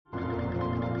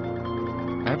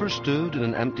ever stood in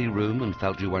an empty room and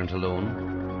felt you weren't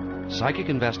alone? Psychic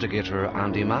investigator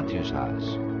Andy Matthews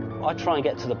has. I try and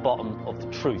get to the bottom of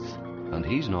the truth. And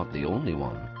he's not the only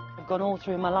one. I've gone all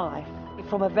through my life,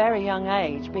 from a very young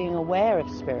age, being aware of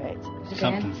spirit.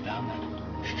 Something's down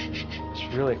there.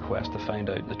 It's really a quest to find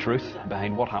out the truth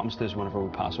behind what happens to us whenever we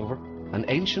pass over. An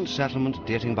ancient settlement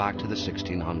dating back to the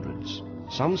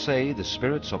 1600s. Some say the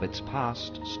spirits of its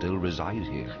past still reside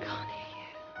here.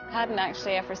 I hadn't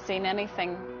actually ever seen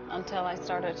anything until I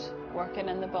started working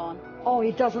in the Bawn. Oh,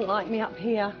 he doesn't like me up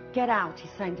here. Get out, he's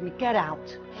saying to me, get out.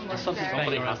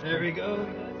 There we go.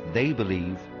 They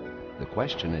believe. The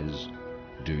question is,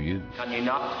 do you? Can you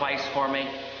knock twice for me?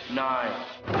 Now.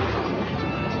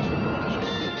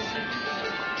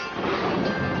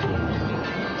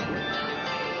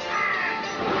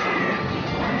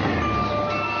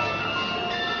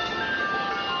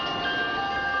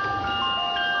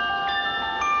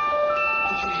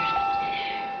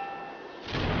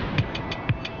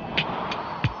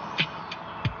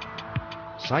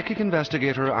 Psychic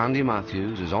investigator Andy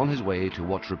Matthews is on his way to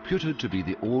what's reputed to be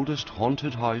the oldest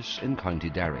haunted house in County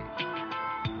Derry.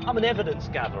 I'm an evidence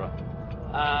gatherer,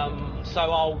 so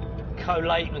I'll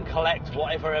collate and collect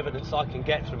whatever evidence I can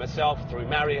get through myself, through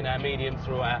Marion, our medium,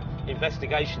 through our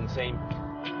investigation team.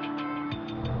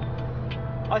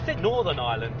 I think Northern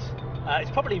Ireland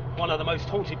is probably one of the most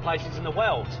haunted places in the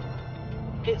world.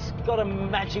 It's got a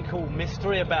magical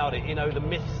mystery about it, you know, the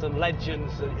myths and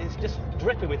legends. It's just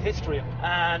dripping with history.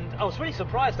 And I was really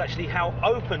surprised, actually, how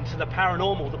open to the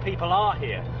paranormal the people are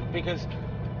here. Because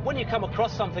when you come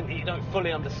across something that you don't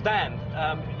fully understand,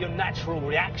 your natural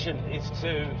reaction is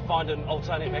to find an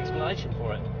alternative explanation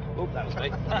for it. Oh, that was me.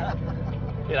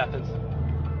 It happens.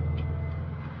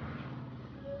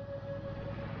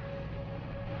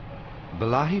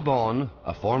 Bellaghy Bawn,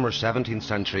 a former 17th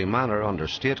century manor under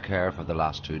state care for the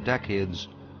last 2 decades,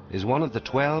 is one of the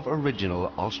 12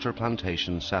 original Ulster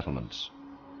plantation settlements.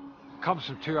 It comes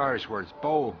from 2 Irish words,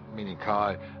 bow, meaning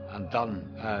cow, and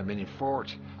dun, meaning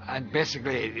fort. And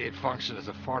basically it functioned as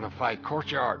a fortified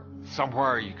courtyard,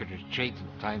 somewhere you could retreat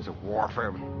in times of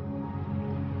warfare.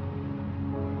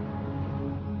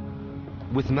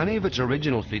 With many of its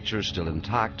original features still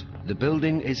intact, the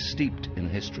building is steeped in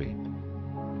history.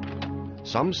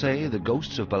 Some say the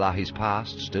ghosts of Bellaghy's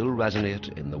past still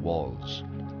resonate in the walls.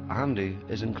 Andy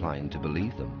is inclined to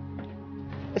believe them.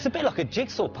 It's a bit like a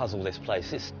jigsaw puzzle, this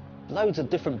place. It's loads of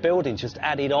different buildings just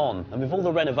added on. And with all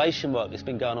the renovation work that's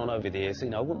been going on over the years, you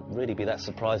know, I wouldn't really be that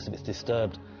surprised if it's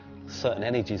disturbed certain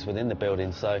energies within the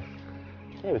building. So,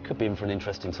 yeah, we could be in for an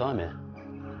interesting time here.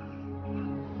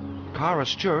 Cara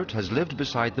Stewart has lived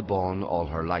beside the Bawn all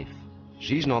her life.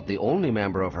 She's not the only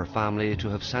member of her family to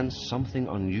have sensed something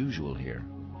unusual here.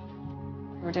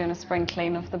 We're doing a spring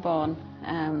clean of the Bawn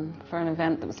for an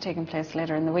event that was taking place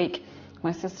later in the week.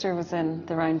 My sister was in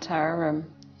the round tower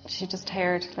room. She just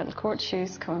heard little court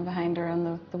shoes coming behind her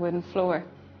on the wooden floor.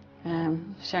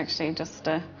 She actually just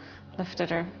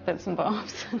lifted her bits and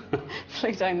bobs,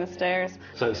 flew down the stairs.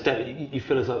 So it's you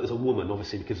feel as though it was a woman,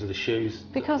 obviously, because of the shoes?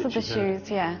 Because of the shoes,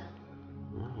 yeah.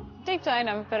 Deep down,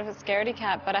 I'm a bit of a scaredy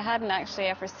cat, but I hadn't actually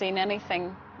ever seen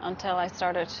anything until I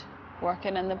started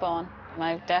working in the Bawn.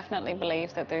 I definitely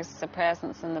believe that there's a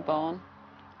presence in the Bawn,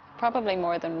 probably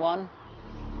more than one.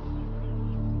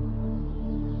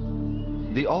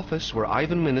 The office where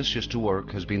Ivan Minnis used to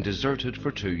work has been deserted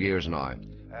for 2 years now.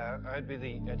 I'd be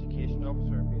the education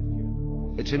officer based here at the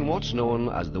Bawn. It's in what's known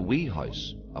as the Wee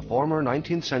House, a former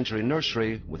 19th century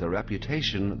nursery with a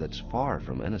reputation that's far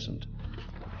from innocent.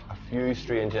 A few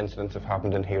strange incidents have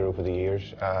happened in here over the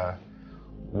years.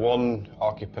 One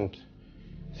occupant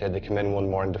said they came in one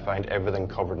morning to find everything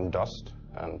covered in dust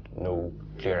and no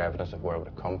clear evidence of where it would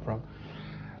have come from.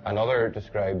 Another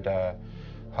described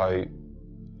how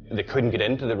they couldn't get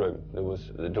into the room.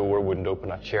 The door wouldn't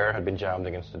open. A chair had been jammed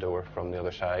against the door from the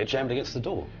other side. Jammed against the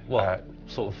door? What?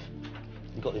 Sort of,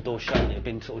 you got the door shut and it had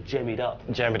been sort of jemmied up?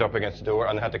 Jammed up against the door,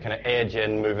 and they had to kind of edge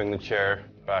in, moving the chair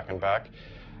back and back.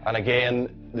 And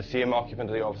again, the same occupant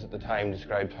of the office at the time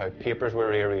described how papers were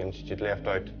rearranged. She'd left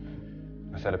out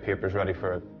a set of papers ready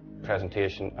for a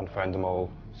presentation and found them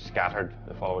all scattered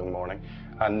the following morning.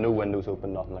 And no windows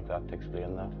open, nothing like that to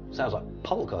explain that. Sounds like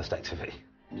poltergeist activity.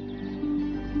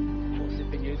 What's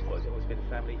it been used for? Has it always been a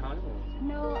family home? Or?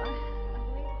 No,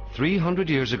 300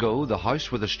 years ago, the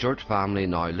house where the Stewart family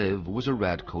now live was a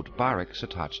redcoat barracks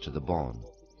attached to the Bawn.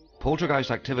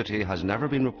 Poltergeist activity has never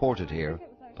been reported here,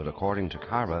 but according to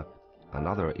Cara,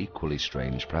 another equally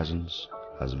strange presence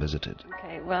has visited.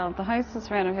 Okay, well, the house was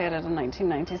renovated in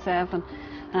 1997,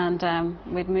 and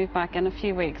we'd moved back in a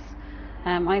few weeks.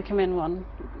 I came in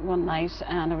one night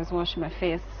and I was washing my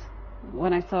face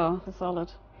when I saw the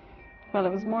solid, well,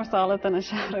 it was more solid than a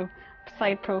shadow,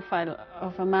 side profile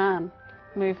of a man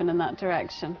moving in that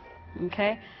direction,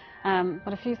 okay?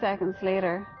 But a few seconds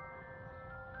later,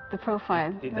 the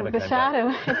profile, the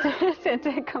shadow, it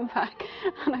did come back,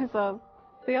 and I saw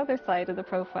the other side of the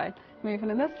profile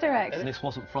moving in this direction. And this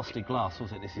wasn't frosted glass,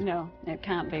 was it? This is no, it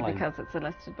can't be plain. Because it's a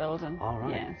listed building. All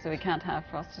right. Yeah, so we can't have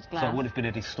frosted glass. So it would have been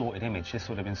a distorted image. This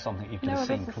would have been something you could have seen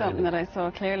No, this is clearly. something that I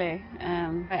saw clearly.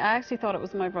 I actually thought it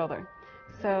was my brother.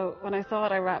 So when I saw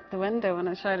it, I rapped the window and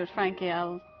I shouted, "Frankie,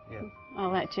 I'll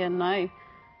let you in now."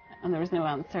 And there was no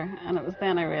answer. And it was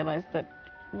then I realised that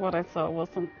what I saw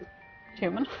wasn't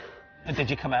human. And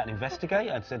did you come out and investigate?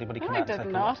 Did anybody come out and take a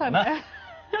look? I did not.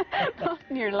 Not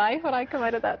in your life would I come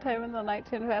out at that time in the night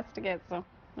to investigate, so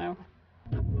no.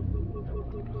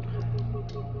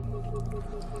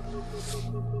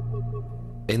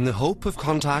 In the hope of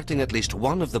contacting at least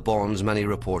one of the Bawn's many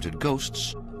reported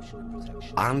ghosts,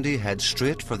 Andy heads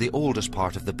straight for the oldest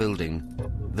part of the building,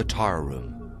 the tower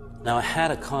room. Now, I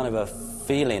had a kind of a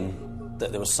feeling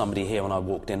that there was somebody here when I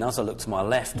walked in. As I looked to my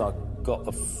left, I got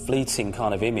a fleeting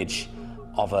kind of image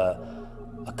of a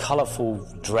colourful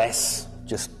dress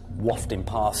just wafting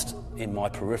past in my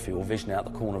peripheral vision out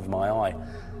the corner of my eye.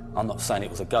 I'm not saying it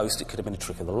was a ghost. It could have been a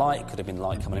trick of the light. It could have been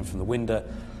light coming in from the window.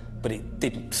 But it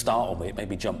didn't startle me. It made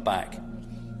me jump back.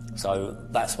 So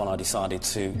that's when I decided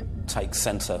to take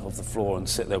centre of the floor and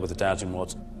sit there with the dowsing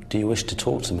rods. Do you wish to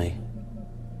talk to me?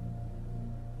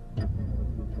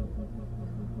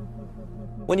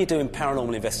 When you're doing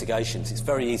paranormal investigations, it's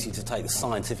very easy to take the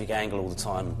scientific angle all the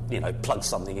time, you know, plug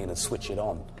something in and switch it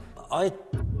on. I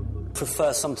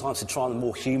prefer sometimes to try the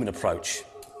more human approach,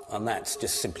 and that's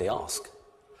just simply ask.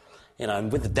 You know,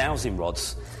 and with the dowsing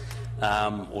rods,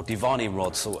 or divining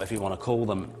rods, or whatever you want to call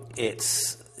them,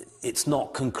 it's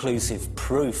not conclusive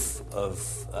proof of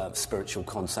spiritual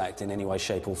contact in any way,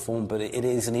 shape or form, but it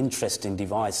is an interesting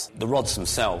device. The rods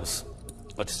themselves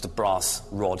are just a brass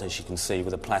rod, as you can see,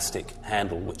 with a plastic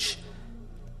handle which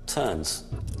turns.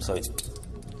 So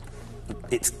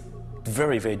it's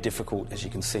very, very difficult, as you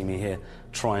can see me here,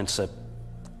 trying to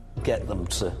get them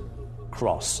to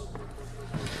cross.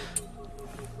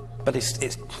 But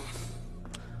it's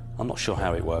I'm not sure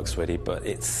how it works really, but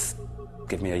it's...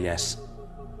 give me a yes.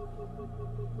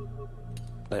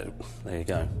 There you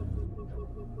go.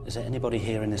 Is there anybody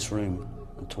here in this room?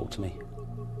 And talk to me.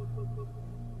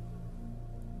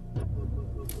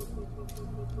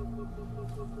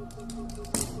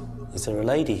 Is there a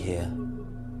lady here?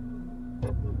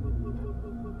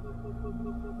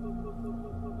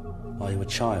 Are you a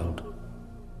child?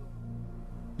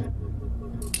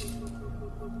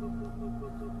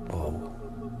 Whoa.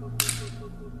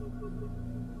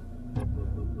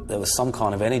 There was some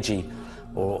kind of energy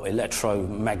or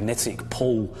electromagnetic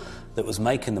pull that was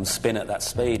making them spin at that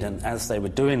speed, and as they were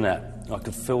doing that, I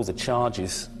could feel the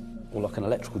charges, or like an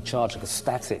electrical charge, like a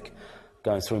static,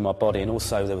 going through my body, and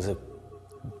also there was a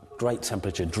great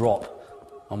temperature drop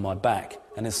on my back,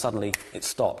 and then suddenly it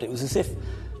stopped. It was as if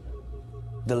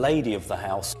the lady of the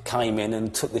house came in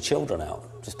and took the children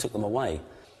out, just took them away.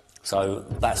 So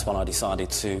that's when I decided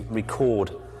to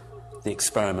record the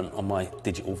experiment on my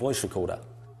digital voice recorder.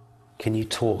 Can you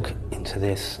talk into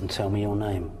this and tell me your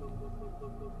name?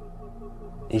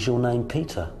 Is your name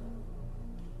Peter?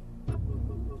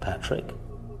 Patrick?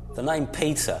 The name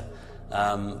Peter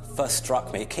first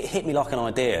struck me. It hit me like an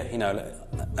idea. You know,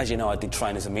 as you know, I did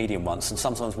train as a medium once, and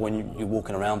sometimes when you're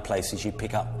walking around places, you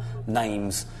pick up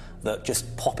names that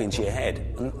just pop into your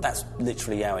head, and that's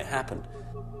literally how it happened.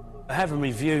 Having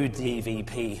reviewed the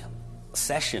EVP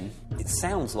session, it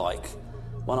sounds like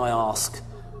when I ask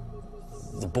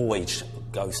the boy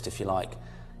ghost, if you like,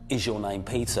 is your name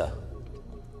Peter?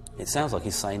 It sounds like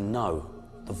he's saying no.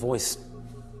 The voice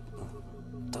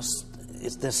does...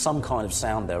 there's some kind of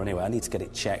sound there anyway. I need to get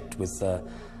it checked with the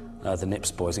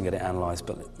NIPS boys and get it analysed,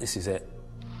 but this is it.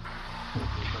 Your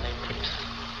name Peter.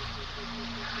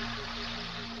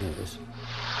 Here it is.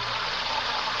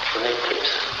 Your name Peter.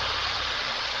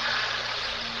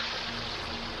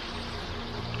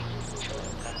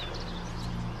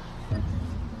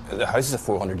 The house is a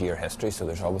 400-year history, so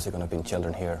there's obviously going to have been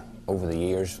children here over the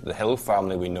years. The Hill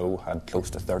family, we know, had close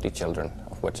to 30 children,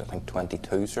 of which I think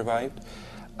 22 survived.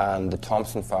 And the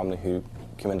Thompson family, who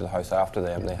came into the house after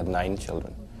them, they had 9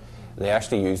 children. They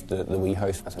actually used the wee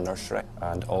house as a nursery,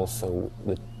 and also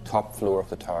the top floor of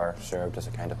the tower served as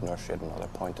a kind of nursery at another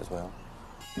point as well.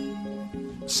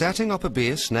 Setting up a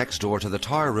base next door to the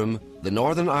tower room, the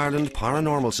Northern Ireland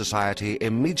Paranormal Society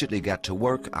immediately get to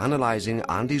work analysing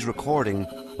Andy's recording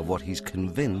of what he's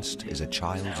convinced is a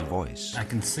child's voice. I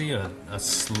can see a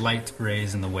slight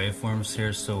raise in the waveforms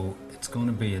here, so it's going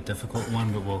to be a difficult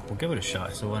one, but we'll give it a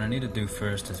shot. So what I need to do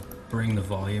first is bring the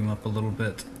volume up a little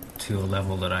bit to a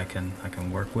level that I can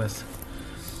work with.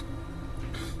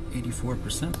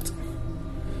 84%.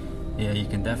 Yeah, you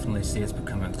can definitely see it's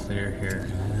becoming clear here.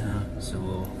 So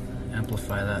we'll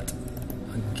amplify that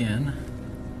again.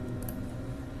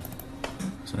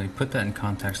 So when you put that in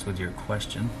context with your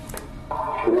question.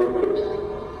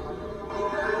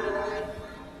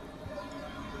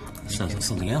 Sounds like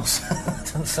something else.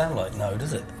 Doesn't sound like no,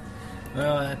 does it?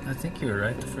 Well, I think you were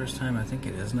right the first time. I think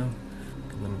it is no.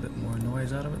 A little bit more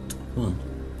noise out of it.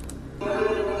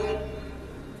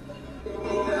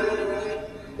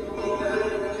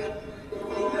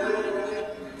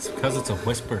 It's because it's a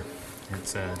whisper.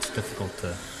 It's difficult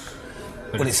to...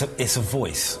 Well, it's a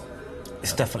voice.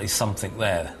 It's definitely something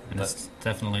there. And it's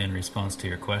definitely in response to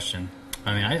your question.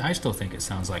 I mean, I still think it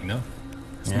sounds like no.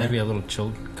 It's maybe a little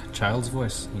child's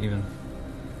voice, even.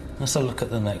 Let's have a look at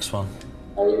the next one.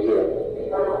 Are you here?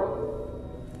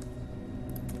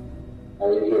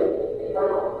 Are you here?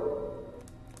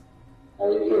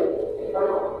 Are you here?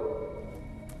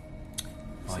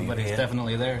 Somebody's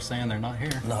definitely there saying they're not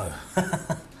here. No.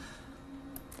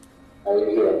 Are you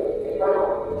here?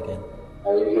 Again.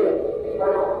 Are you here?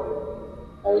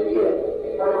 Are you here?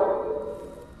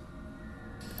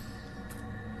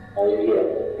 Are you here?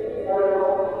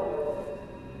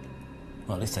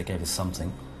 Well, at least they gave us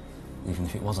something, even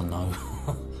if it was a no.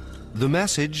 The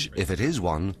message, if it is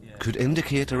one, could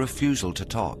indicate a refusal to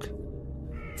talk.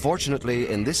 Fortunately,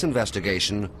 in this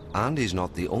investigation, Andy's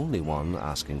not the only one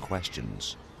asking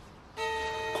questions.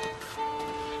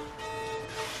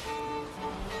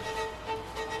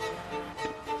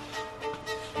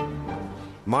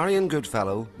 Marion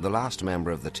Goodfellow, the last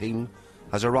member of the team,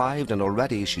 has arrived, and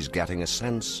already she's getting a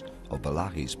sense of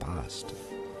Bellaghy's past.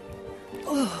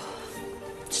 Oh,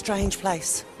 strange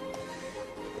place.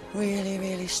 Really,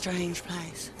 really strange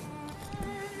place.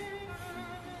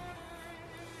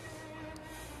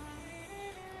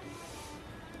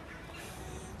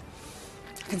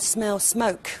 I can smell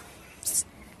smoke,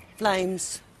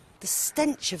 flames, the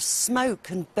stench of smoke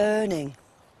and burning.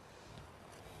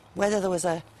 Whether there was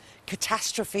a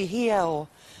catastrophe here or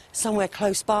somewhere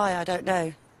close by, I don't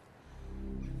know.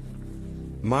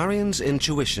 Marion's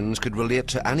intuitions could relate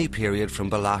to any period from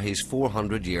Bellaghy's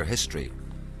 400-year history,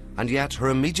 and yet her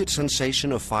immediate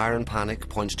sensation of fire and panic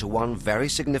points to one very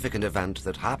significant event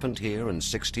that happened here in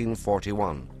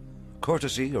 1641,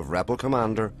 courtesy of rebel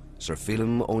commander Sir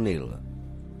Phelim O'Neill.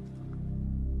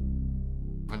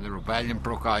 When the rebellion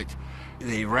broke out,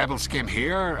 the rebels came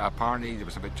here. Apparently there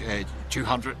was about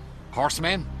 200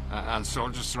 horsemen and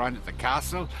soldiers surrounded the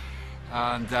castle,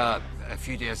 and a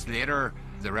few days later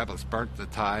the rebels burnt the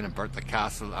town and burnt the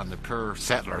castle, and the poor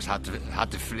settlers had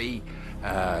to flee.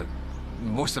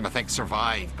 Most of them, I think,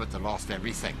 survived, but they lost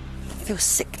everything. I feel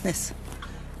sickness.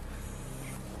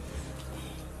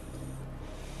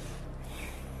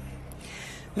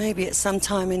 Maybe at some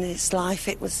time in its life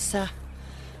it was a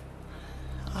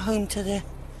home to the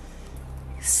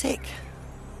sick,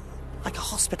 like a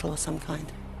hospital of some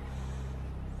kind.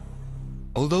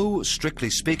 Although, strictly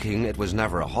speaking, it was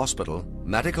never a hospital,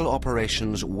 medical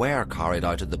operations were carried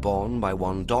out at the Bawn by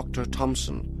one Dr.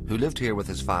 Thompson, who lived here with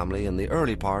his family in the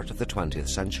early part of the 20th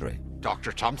century.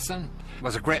 Dr. Thompson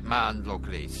was a great man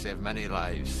locally, saved many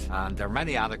lives, and there are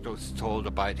many anecdotes told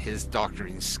about his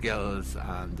doctoring skills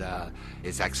and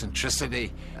his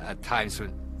eccentricity at times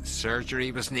when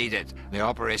surgery was needed. The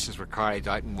operations were carried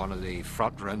out in one of the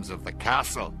front rooms of the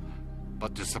castle,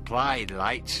 but to supply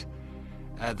light,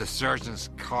 the surgeon's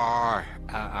car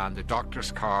and the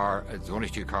doctor's car, it's only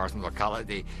two cars in the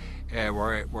locality,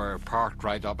 were parked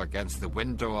right up against the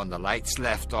window and the lights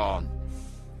left on.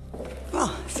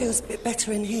 Oh, it feels a bit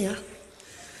better in here.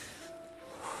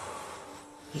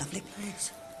 Lovely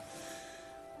place.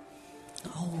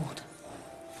 Old.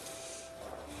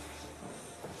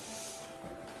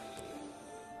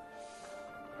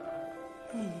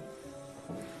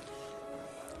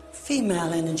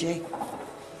 Female energy.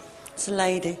 It's a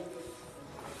lady.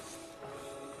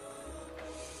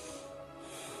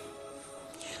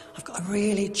 I've got a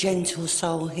really gentle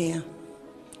soul here.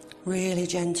 Really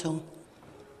gentle.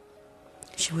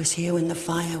 She was here when the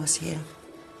fire was here.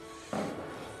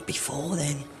 Before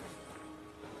then.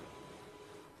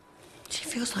 She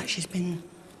feels like she's been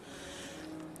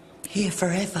here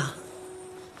forever.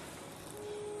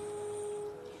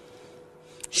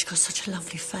 She's got such a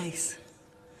lovely face.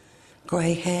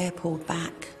 Grey hair pulled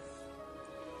back.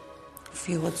 A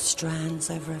few odd strands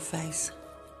over her face.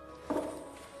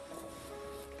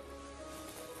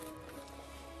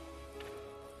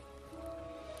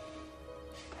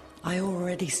 I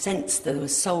already sensed there were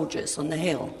soldiers on the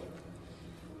hill,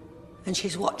 and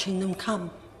she's watching them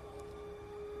come.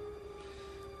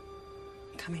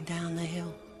 Coming down the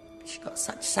hill. She's got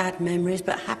such sad memories,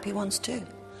 but happy ones too.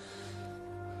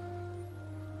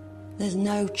 There's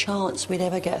no chance we'd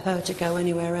ever get her to go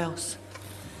anywhere else.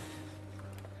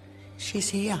 She's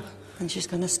here, and she's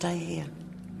going to stay here.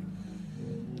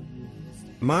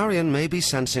 Marion may be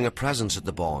sensing a presence at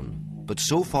the Bawn, but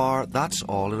so far that's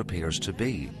all it appears to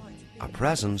be. A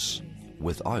presence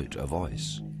without a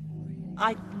voice.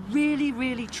 I really,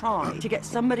 really tried to get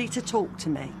somebody to talk to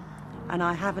me, and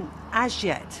I haven't, as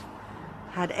yet,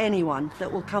 had anyone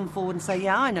that will come forward and say,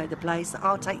 yeah, I know the place,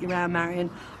 I'll take you round, Marion,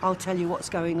 I'll tell you what's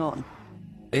going on.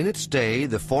 In its day,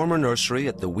 the former nursery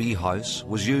at the Wee House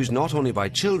was used not only by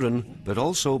children, but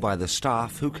also by the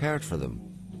staff who cared for them.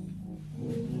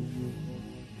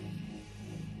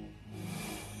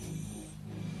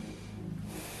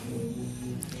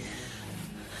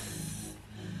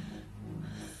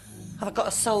 I've got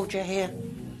a soldier here.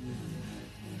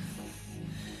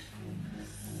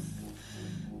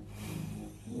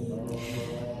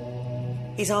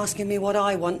 He's asking me what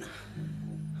I want.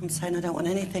 I'm saying I don't want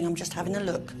anything, I'm just having a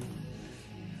look.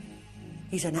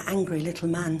 He's an angry little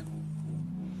man,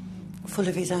 full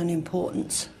of his own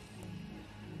importance.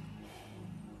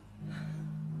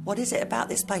 What is it about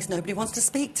this place? Nobody wants to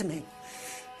speak to me.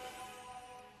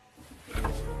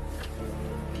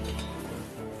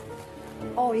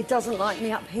 Oh, he doesn't like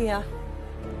me up here.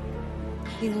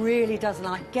 He really doesn't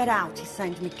like. Get out, he's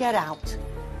saying to me, get out.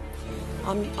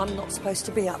 I'm not supposed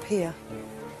to be up here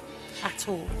at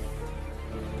all.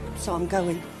 So I'm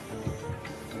going.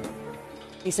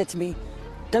 He said to me,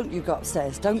 don't you go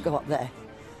upstairs, don't go up there.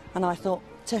 And I thought,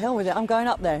 to hell with it, I'm going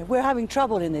up there. We're having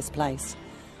trouble in this place.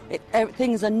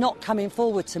 Things are not coming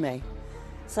forward to me.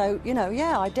 So, you know,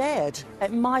 yeah, I dared.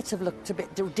 It might have looked a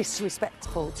bit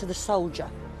disrespectful to the soldier.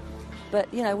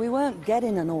 But, you know, we weren't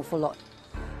getting an awful lot.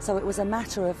 So it was a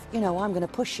matter of, you know, I'm going to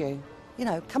push you. You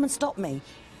know, come and stop me.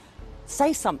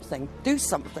 Say something, do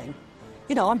something.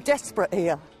 You know, I'm desperate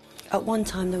here. At one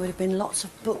time there would have been lots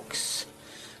of books,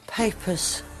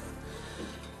 papers.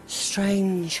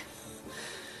 Strange.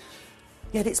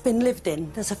 Yet it's been lived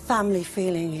in. There's a family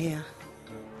feeling here.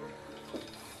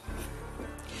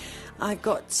 I've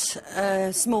got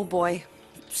a small boy,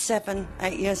 7,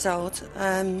 8 years old.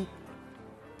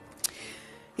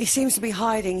 He seems to be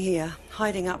hiding here,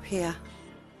 hiding up here.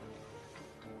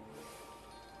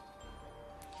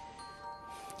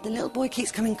 The little boy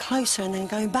keeps coming closer and then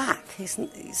going back. He's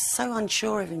so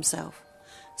unsure of himself,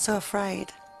 so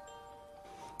afraid.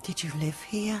 Did you live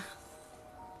here?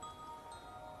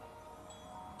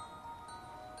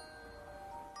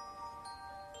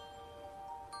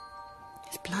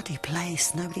 This bloody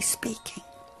place, nobody's speaking.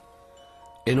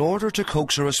 In order to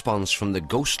coax a response from the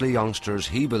ghostly youngsters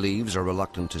he believes are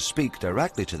reluctant to speak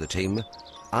directly to the team,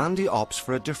 Andy opts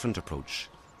for a different approach.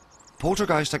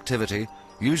 Poltergeist activity,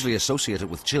 usually associated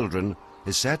with children,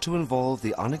 is said to involve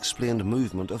the unexplained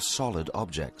movement of solid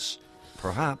objects.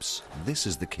 Perhaps this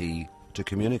is the key to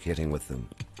communicating with them.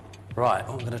 Right,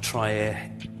 what I'm going to try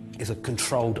here is a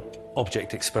controlled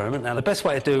object experiment. Now, the best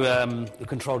way to do a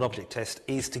controlled object test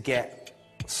is to get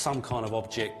some kind of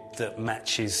object that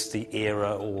matches the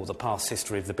era or the past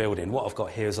history of the building. What I've got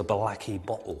here is a Bellaghy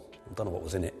bottle. I don't know what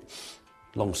was in it.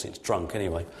 Long since drunk,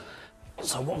 anyway.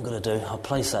 So what I'm going to do, I'll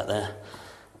place that there.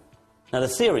 Now, the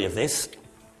theory of this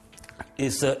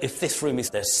is that if this room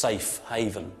is their safe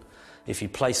haven, if you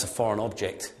place a foreign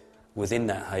object within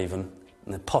that haven,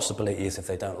 and the possibility is if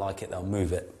they don't like it, they'll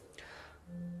move it.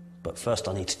 But first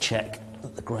I need to check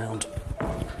that the ground...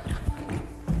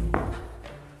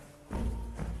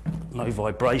 no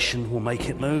vibration will make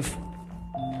it move.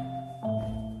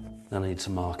 Then I need to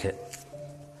mark it.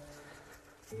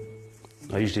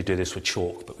 I usually do this with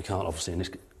chalk, but we can't obviously in this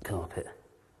carpet.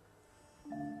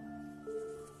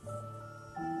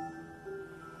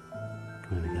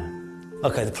 There we go.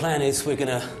 OK, the plan is we're going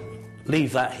to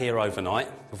leave that here overnight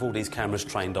with all these cameras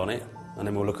trained on it, and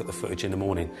then we'll look at the footage in the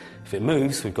morning. If it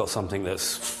moves, we've got something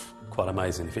that's quite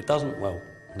amazing. If it doesn't, well,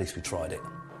 at least we tried it.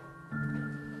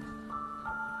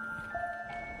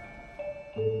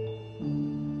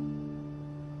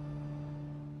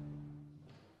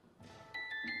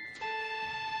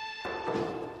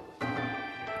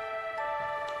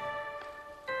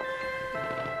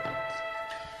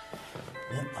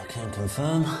 Yep, I can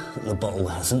confirm that the bottle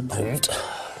hasn't moved.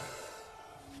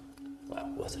 Well,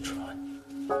 worth a try.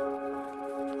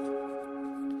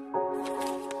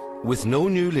 With no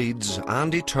new leads,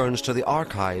 Andy turns to the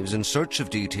archives in search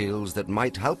of details that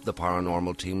might help the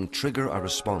paranormal team trigger a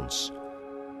response,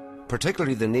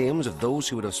 particularly the names of those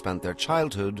who would have spent their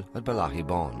childhood at Bellaghy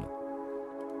Bawn.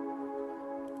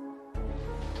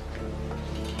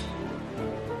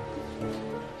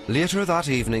 Later that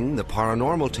evening, the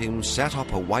paranormal team set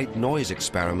up a white noise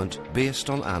experiment based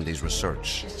on Andy's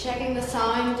research. Just checking the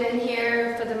sound in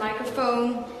here for the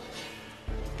microphone.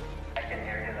 I can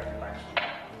hear you, that's fine.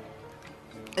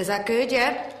 Is that good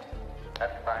yet?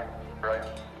 That's fine, brilliant.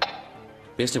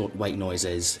 Basically what white noise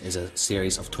is a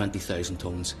series of 20,000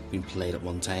 tones being played at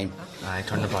one time. I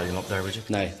turn the volume up there, would you?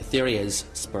 Now, the theory is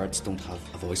spirits don't have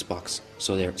a voice box,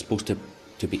 so they're supposed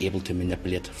to be able to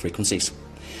manipulate frequencies.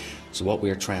 So what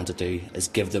we're trying to do is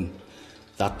give them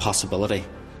that possibility.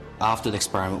 After the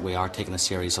experiment, we are taking a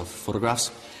series of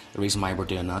photographs. The reason why we're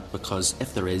doing that, because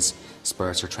if there is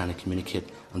spirits are trying to communicate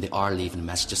and they are leaving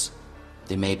messages,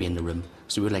 they may be in the room.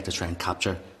 So we would like to try and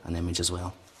capture an image as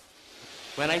well.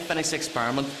 When I finish the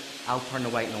experiment, I'll turn the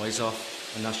white noise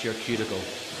off, and that's your cue to go.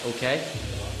 Okay?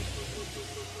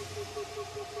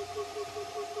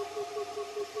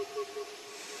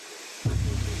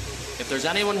 If there's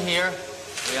anyone here,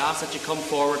 we ask that you come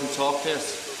forward and talk to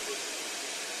us.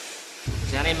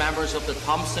 Is there any members of the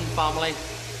Thompson family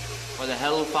or the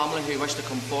Hill family who wish to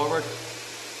come forward?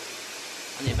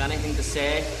 And if you have anything to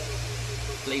say,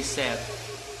 please say it.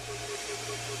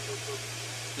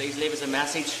 Please leave us a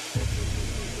message.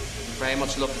 We'd very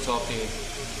much love to talk to you.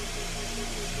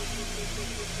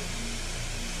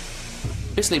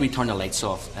 Basically, we turn the lights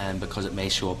off because it may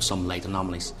show up some light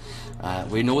anomalies.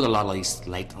 We know that a lot of these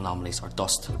light anomalies are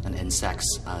dust and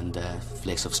insects and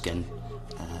flakes of skin,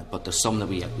 but there's some that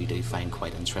we do find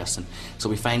quite interesting. So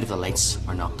we find if the lights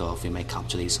are knocked off, we may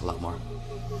capture these a lot more.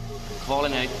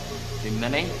 Calling out to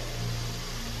Minnie,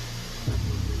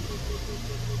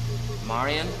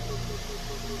 Marion,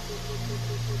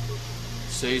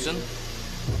 Susan.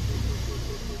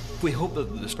 We hope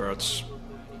that the spirits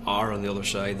are on the other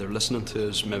side. They're listening to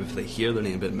us. Maybe if they hear their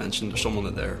name being mentioned or someone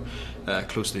that they're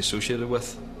closely associated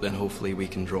with, then hopefully we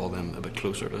can draw them a bit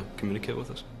closer to communicate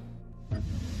with us.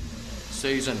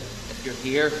 Susan, if you're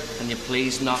here, can you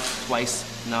please knock twice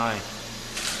now?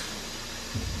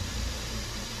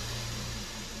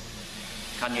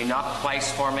 Can you knock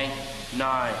twice for me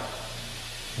now?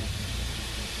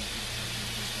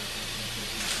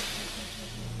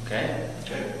 Okay.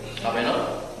 Have we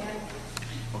enough?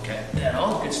 Okay, yeah,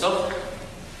 no, good stuff.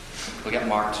 We'll get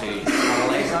Mark to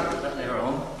analyse that a bit later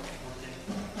on.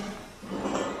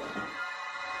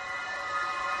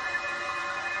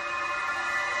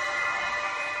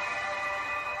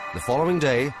 The following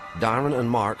day, Darren and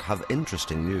Mark have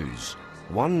interesting news.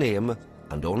 One name,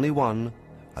 and only one,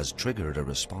 has triggered a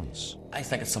response. I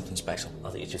think it's something special. I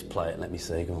think you just play it and let me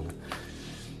see. Go on.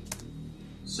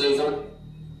 Susan.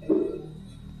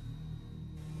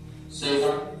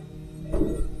 Susan.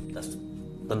 That's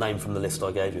the name from the list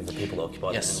I gave you of the people that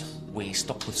occupied Yes, the house. we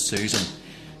stuck with Susan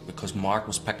because Mark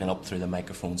was picking up through the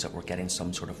microphones that we're getting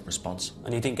some sort of response.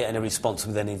 And you didn't get any response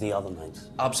with any of the other names?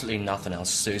 Absolutely nothing else.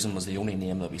 Susan was the only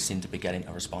name that we seemed to be getting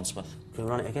a response with. Can we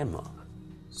run it again, Mark?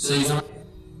 Susan.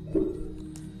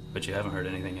 But you haven't heard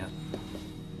anything yet.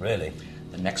 Really?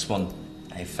 The next one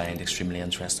I find extremely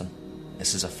interesting.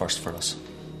 This is a first for us.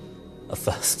 A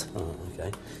first? Oh,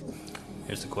 okay.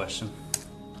 Here's the question.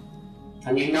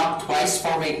 Can you knock twice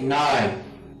for me now?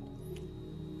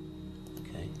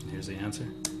 Okay. Here's the answer.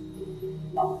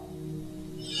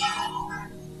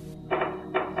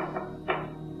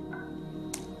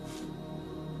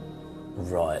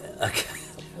 Right,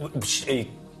 okay.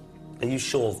 Are you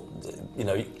sure, you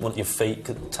know, you want your feet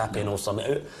could tap in or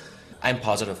something? I'm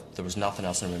positive there was nothing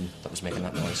else in the room that was making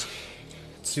that noise.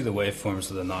 See the waveforms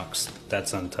of the knocks,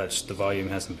 that's untouched. The volume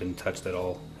hasn't been touched at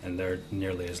all, and they're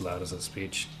nearly as loud as the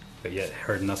speech, but yet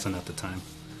heard nothing at the time.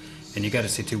 And you got to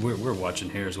see too, we're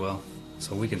watching here as well,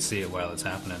 so we can see it while it's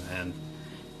happening. And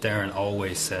Darren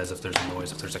always says if there's a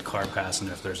noise, if there's a car passing,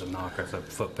 if there's a knock, or if the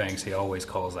foot bangs, he always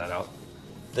calls that out.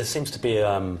 There seems to be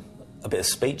a bit of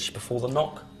speech before the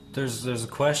knock. There's a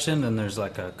question, then there's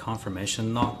like a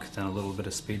confirmation knock, then a little bit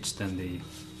of speech, then the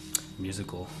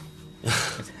musical.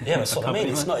 Yeah, that's what I mean.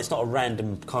 It's not a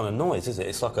random kind of noise, is it?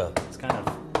 It's like a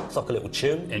little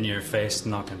tune. In your face,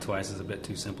 knocking twice is a bit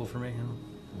too simple for me. You know?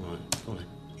 Right, go on.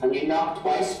 Can you knock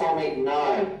twice for me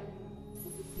now?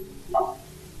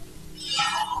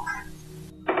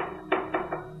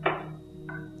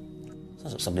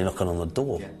 Sounds like somebody knocking on the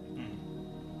door. Yeah.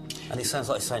 And it sounds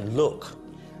like it's saying, look,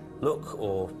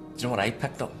 or... Do you know what I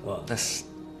picked up? What? This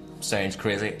sounds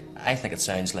crazy. I think it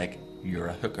sounds like you're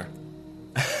a hooker.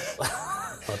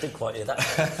 I didn't quite hear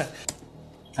that.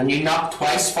 Can you knock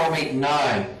twice for me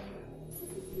now?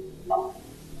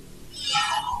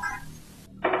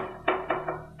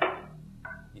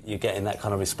 You're getting that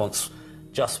kind of response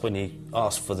just when you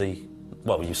ask for the...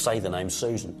 Well, you say the name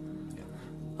Susan.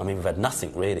 I mean, we've had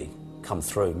nothing really come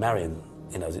through. Marion,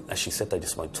 you know, as she said, they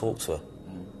just won't talk to her.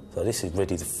 So this is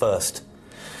really the first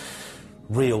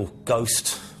real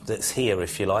ghost that's here,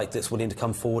 if you like, that's willing to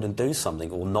come forward and do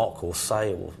something, or knock, or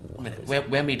say, or...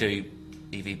 When we do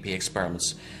EVP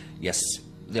experiments, yes,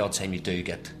 the odd time you do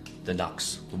get the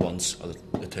knocks, the ones or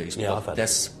the twos. Yeah, but I've had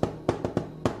this...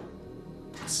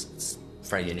 It's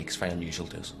very unique, it's very unusual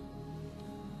to us.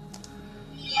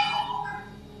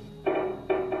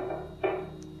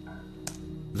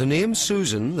 The name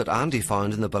Susan that Andy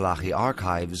found in the Bellaghy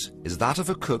archives is that of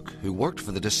a cook who worked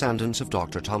for the descendants of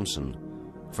Dr. Thompson.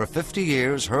 For 50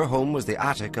 years, her home was the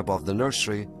attic above the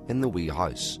nursery in the wee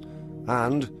house.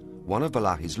 And one of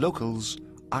Bellaghy's locals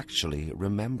actually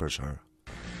remembers her.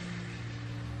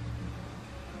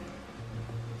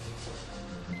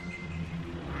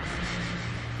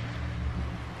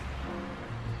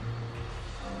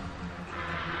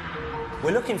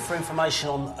 We're looking for information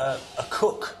on a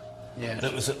cook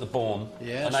that was at the Bawn.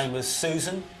 Yes. Her name was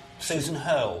Susan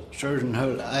Hurl. Susan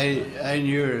Hull. I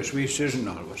knew her as Wee Susan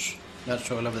always. That's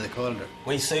whatever they called her.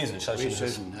 Wee Susan, so she Wee was...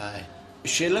 Susan, aye.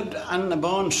 She lived on the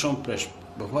Bawn someplace,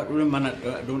 but what room in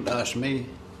it, don't ask me.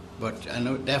 But I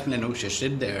definitely know she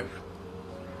stayed there.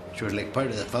 She was like part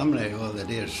of the family all the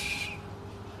days.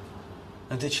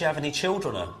 And did she have any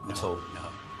children at all? No.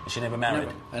 She never married?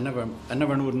 I never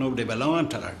knew nobody belonging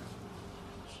to her.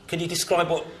 Can you describe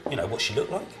what she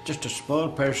looked like? Just a small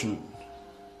person,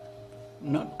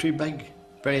 not too big,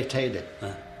 very tidy.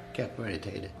 Kept very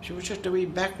tidy. She was just a wee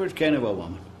backward kind of a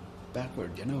woman.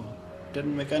 Backward, you know.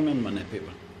 Didn't make any money,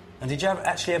 people. And did you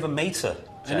actually ever meet her?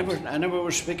 I never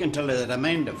was speaking to her that I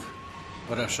mind of,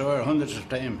 but I saw her hundreds of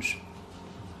times.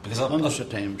 Hundreds of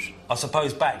times. I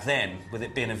suppose back then, with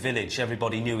it being a village,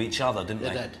 everybody knew each other, didn't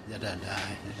they? They did.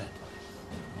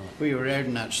 We were aired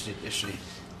in that state, you see.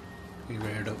 We were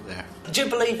aired up there. Do you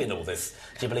believe in all this?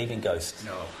 Do you believe in ghosts?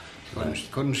 No.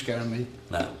 Couldn't scare me.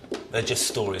 No. They're just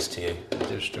stories to you?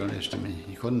 They're just stories to me.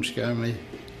 You couldn't scare me.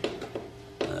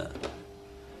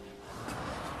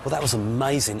 Well, that was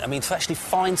amazing. I mean, to actually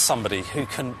find somebody who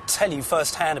can tell you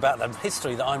firsthand about the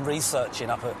history that I'm researching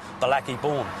up at Bellaghy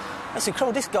Bawn. That's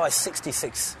incredible. This guy's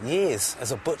 66 years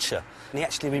as a butcher, and he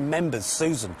actually remembers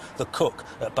Susan, the cook,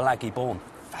 at Bellaghy Bawn.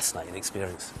 Fascinating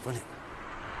experience. Brilliant.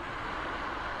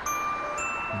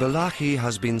 Bellaghy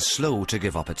has been slow to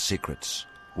give up its secrets.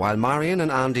 While Marion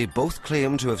and Andy both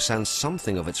claim to have sensed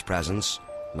something of its presence,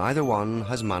 neither one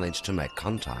has managed to make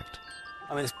contact.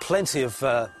 I mean, there's plenty of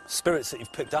spirits that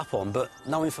you've picked up on, but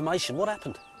no information. What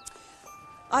happened?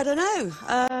 I don't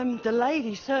know. The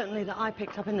lady, certainly, that I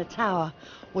picked up in the tower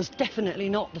was definitely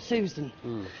not the Susan.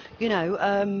 You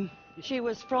know, she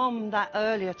was from that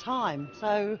earlier time.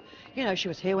 So, you know, she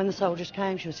was here when the soldiers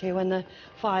came, she was here when the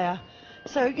fire...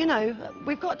 So, you know,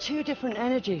 we've got two different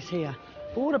energies here.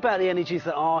 But what about the energies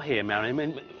that are here, Marion? I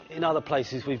mean, in other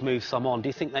places we've moved some on. Do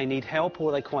you think they need help, or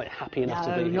are they quite happy enough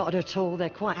to be here? No, not at all. They're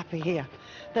quite happy here.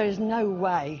 There is no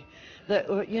way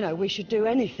that, you know, we should do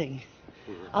anything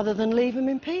other than leave them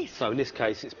in peace. So in this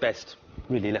case, it's best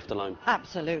really left alone?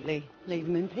 Absolutely. Leave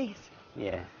them in peace.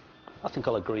 Yeah. I think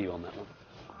I'll agree on that one.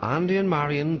 Andy and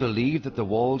Marion believe that the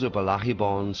walls of Bellaghy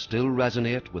Bawn still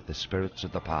resonate with the spirits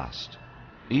of the past,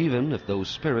 even if those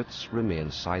spirits remain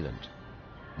silent.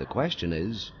 The question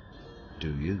is,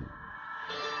 do you?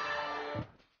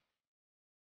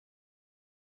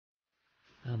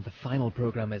 And the final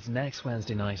programme is next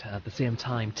Wednesday night at the same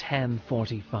time,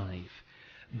 10:45.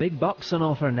 Big box on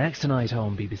offer next night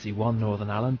on BBC One Northern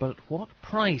Ireland, but at what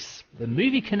price? The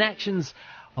movie connections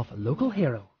of a local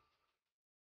hero.